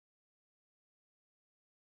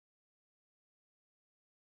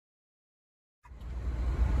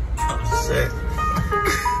shit.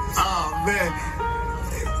 Oh, man.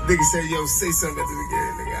 Nigga said, yo, say something at the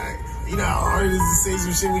beginning, nigga. You know how hard it is to say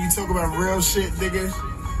some shit when you talk about real shit, nigga?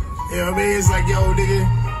 You know what I mean? It's like, yo, nigga.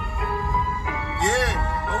 Yeah.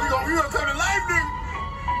 Well, we gonna turn the live, nigga.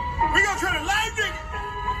 We gonna turn the live, nigga.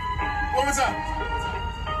 One more time.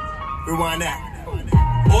 Rewind that.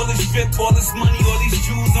 All this drip, all this money, all these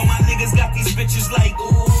jewels on my niggas got these bitches like,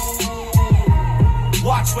 ooh.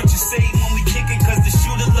 Watch what you say when we kick it, cause the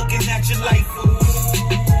shooter looking at you like, ooh.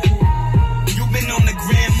 You been on the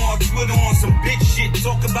gram or Twitter on some bitch shit,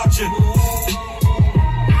 talk about you, ooh.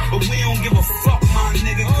 But we don't give a fuck, my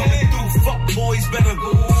nigga, coming through, fuck boys better,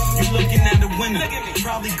 ooh. You looking at a winner,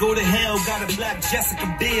 probably go to hell, got a black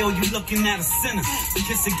Jessica Biel, you looking at a sinner,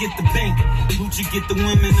 just to get the bank, Gucci get the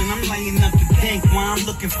women, and I'm laying up the bank, while I'm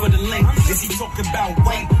looking for the link, is he talking about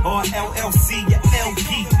white, or LLC, or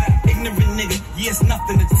LP, ignorant nigga, yeah, it's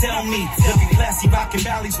nothing to tell me, looking classy, rocking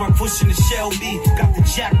valleys, while pushing the Shelby, got the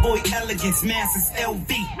Jack Boy elegance, masses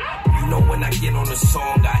LV. You know when I get on a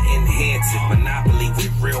song, I enhance it, Monopoly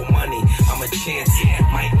with real money, I'ma chance it,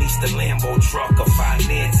 might lease the Lambo truck or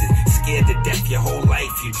finance it. Scared to death your whole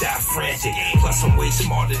life, you die frantic. Plus I'm way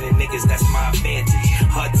smarter than niggas, that's my advantage.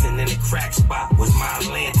 Hudson in the crack spot was my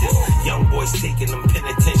Atlantis. Young boys taking them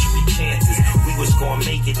penitentiary chances. We was gonna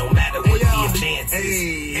make it no matter what the advances.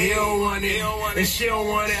 Hey, he don't want it, and she don't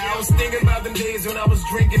want it. I was thinking about them days when I was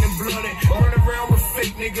drinking and blunted. Run around with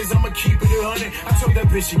fake niggas, I'ma keep it 100. I told that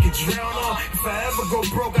bitch she could drown on. If I ever go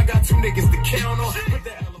broke, I got 2 niggas to count on. Put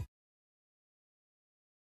that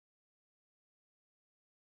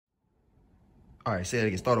All right, say it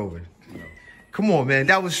again. Start over. No. Come on, man.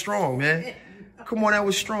 That was strong, man. Come on, that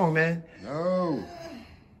was strong, man. No.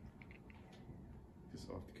 It's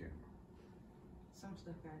off the camera. Some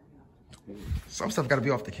stuff gotta be off the camera. Some stuff gotta be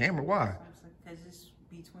off the camera. Why? Because it's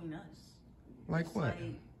between us. Like it's what?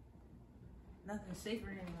 Like, nothing's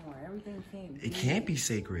sacred anymore. Everything can't be. It can't be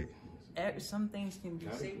sacred. Some things can be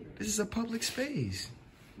sacred. This is a public space.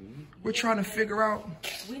 We're trying to figure out.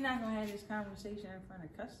 We're not gonna have this conversation in front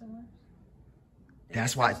of customers.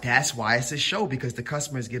 That's why it's a show, because the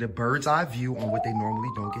customers get a bird's eye view on what they normally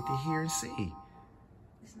don't get to hear and see.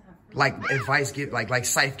 Like advice, like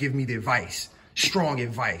Syfe give me the advice, strong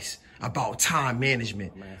advice about time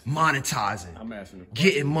management, monetizing,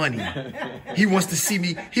 getting money. He wants to see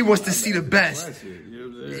me. He wants to see the best.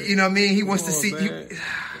 You know what I mean? He wants to see you.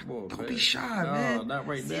 Don't be shy, man. No, not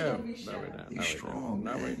right now. Not right now. You're strong.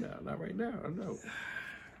 Not right now. Not right now. I know.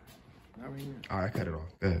 Not right now. All right, cut it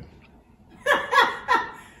off. Go ahead.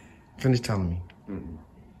 Finish telling me. Mm-hmm.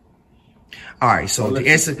 All right, so to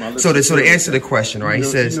answer the question, right? He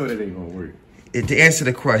says, you know that ain't gonna work. To answer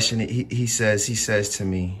the question, he says to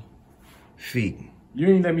me, Feet. You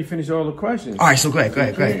didn't let me finish all the questions. All right, so go ahead. All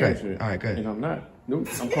right, go ahead. And I'm not. Nope,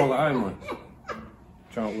 I'm calling Island.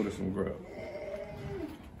 Trying to order some grub.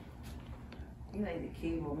 You like the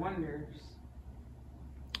Cave of Wonders.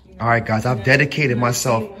 You know, all right, guys, I've dedicated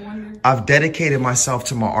myself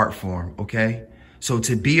to my art form, okay? So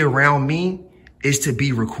to be around me is to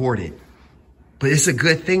be recorded. But it's a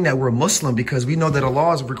good thing that we're Muslim, because we know that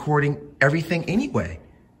Allah is recording everything anyway.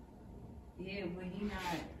 Yeah, but He's not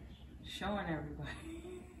showing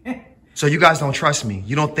everybody. So you guys don't trust me.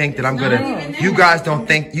 You don't think that I'm gonna. You guys don't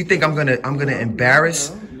think. You think I'm gonna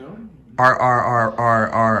embarrass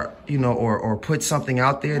our you know, or put something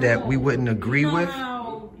out there that we wouldn't agree with.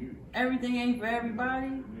 How everything ain't for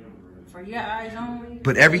everybody. For your eyes only.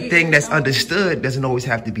 But everything that's understood doesn't always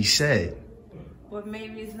have to be said. But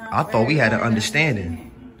maybe it's not. I thought we had an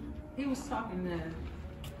understanding. He was talking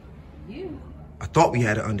to you. I thought we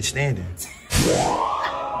had an understanding.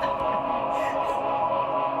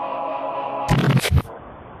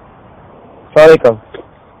 Assalamualaikum.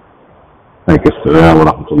 Waalaikumsalam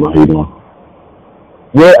warahmatullahi. How you doing?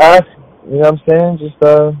 Yeah, you know what I'm saying? Just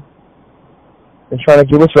been trying to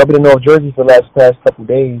get what's up in North Jersey for the past couple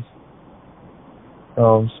days.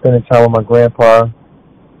 Spending time with my grandpa,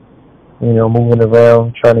 you know, moving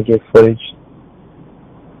around, trying to get footage.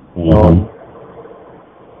 Mm-hmm.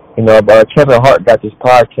 You know, Kevin Hart got this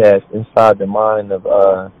podcast, Inside the Mind of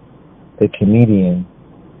the Comedian.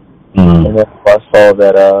 Mm-hmm. And then I saw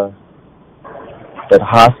that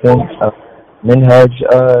Hassan Minhaj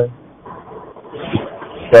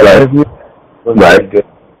that interview was very good.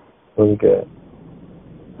 Really good.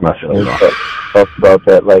 Talked about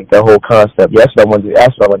that, like that whole concept. Yes, I wanted to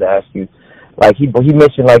ask you. Like he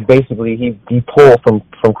mentioned, like basically he pulled from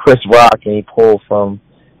Chris Rock and he pulled from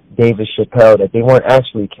David Chappelle, that they weren't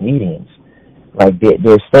actually comedians. Like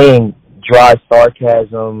they're saying dry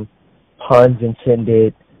sarcasm, puns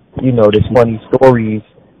intended, you know, there's funny stories,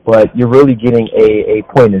 but you're really getting a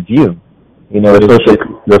point of view. You know,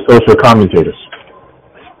 the social commentators.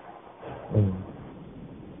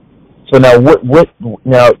 So now,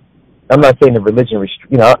 now, I'm not saying the religion,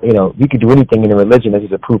 you could do anything in the religion as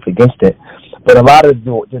is a proof against it, but a lot of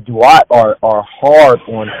the du'at are hard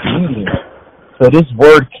on comedians. So this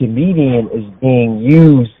word comedian is being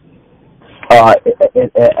used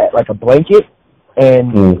like a blanket,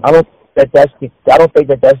 and I don't think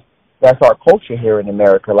that's our culture here in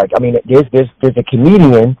America. Like, I mean, there's a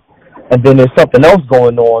comedian, and then there's something else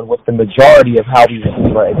going on with the majority of how we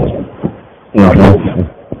receive our education.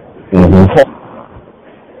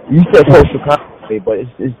 You said social commentary, but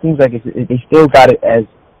it seems like they still got it as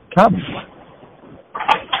comedy.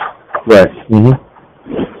 Right.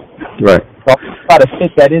 Right. So I try to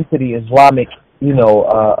fit that into the Islamic, into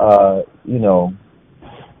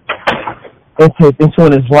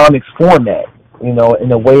an Islamic format, in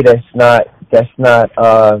a way that's not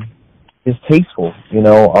distasteful,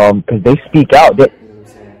 because they speak out.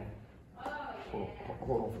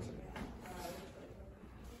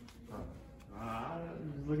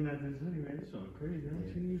 Looking at this hoodie, man, it's something crazy. How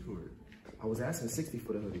much you need for it? I was asking 60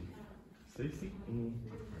 for the hoodie. 60? Mm-hmm.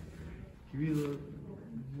 Give me a little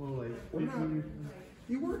more like 50. Well,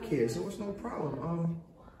 you work here, so it's no problem.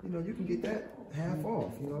 You can get that half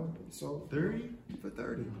off, So 30? For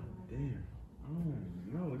 30. Damn.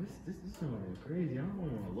 No, this is something crazy. I don't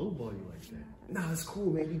want to lowball you like that. Nah, it's cool,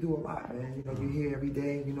 man. You do a lot, man. You're here every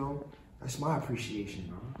day, That's my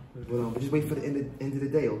appreciation. But just wait for the end of the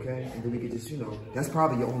day, okay? And then we can just, that's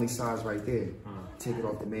probably your only size right there. Take it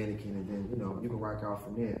off the mannequin, and then, you can rock out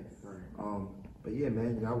from there. But yeah,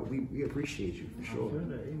 man, we appreciate you for sure.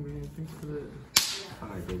 Hey, man, thanks for that. All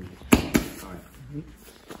right, baby. All right.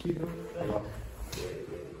 Keep doing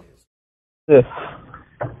that.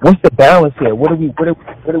 What's the balance here? What are we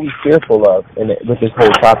fearful of with this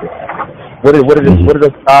whole topic? What are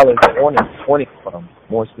the scholars warning from?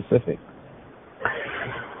 More specific.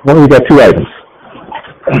 Well, we got two items.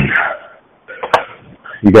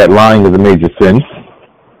 You got lying is a major sin,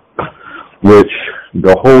 which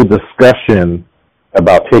the whole discussion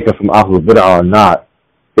about taking from Ahlul Bid'ah or not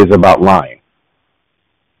is about lying.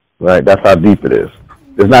 Right? That's how deep it is.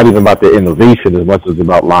 It's not even about the innovation as much as it's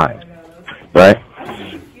about lying. Right?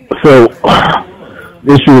 So,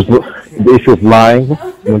 the issue of lying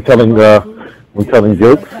when telling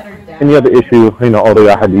jokes. And the other issue, all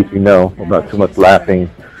the hadith about too much laughing,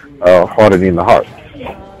 hardening the heart,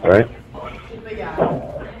 right?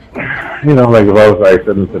 Like if I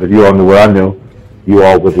was said, if you all knew what I knew, you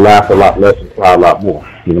all would laugh a lot less and cry a lot more.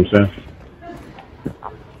 You know what I'm saying?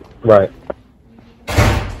 Right.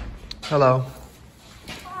 Hello.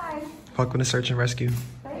 Hi. Welcome to Search and Rescue.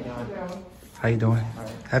 How you doing?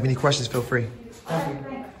 Have any questions, feel free.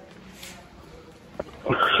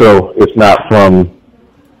 So it's not from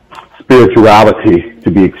spirituality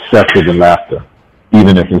to be accepted in laughter,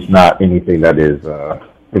 even if it's not anything that is,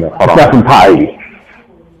 it's not from piety.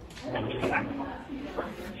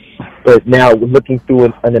 But now, looking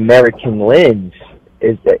through an American lens,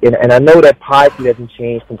 and I know that piety doesn't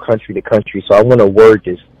change from country to country, so I want to word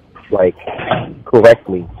this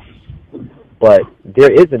correctly. But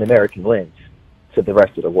there is an American lens to the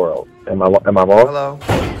rest of the world. Am I wrong? Hello.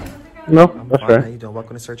 No, I'm that's fine. right. How you doing?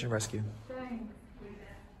 Welcome to Search and Rescue.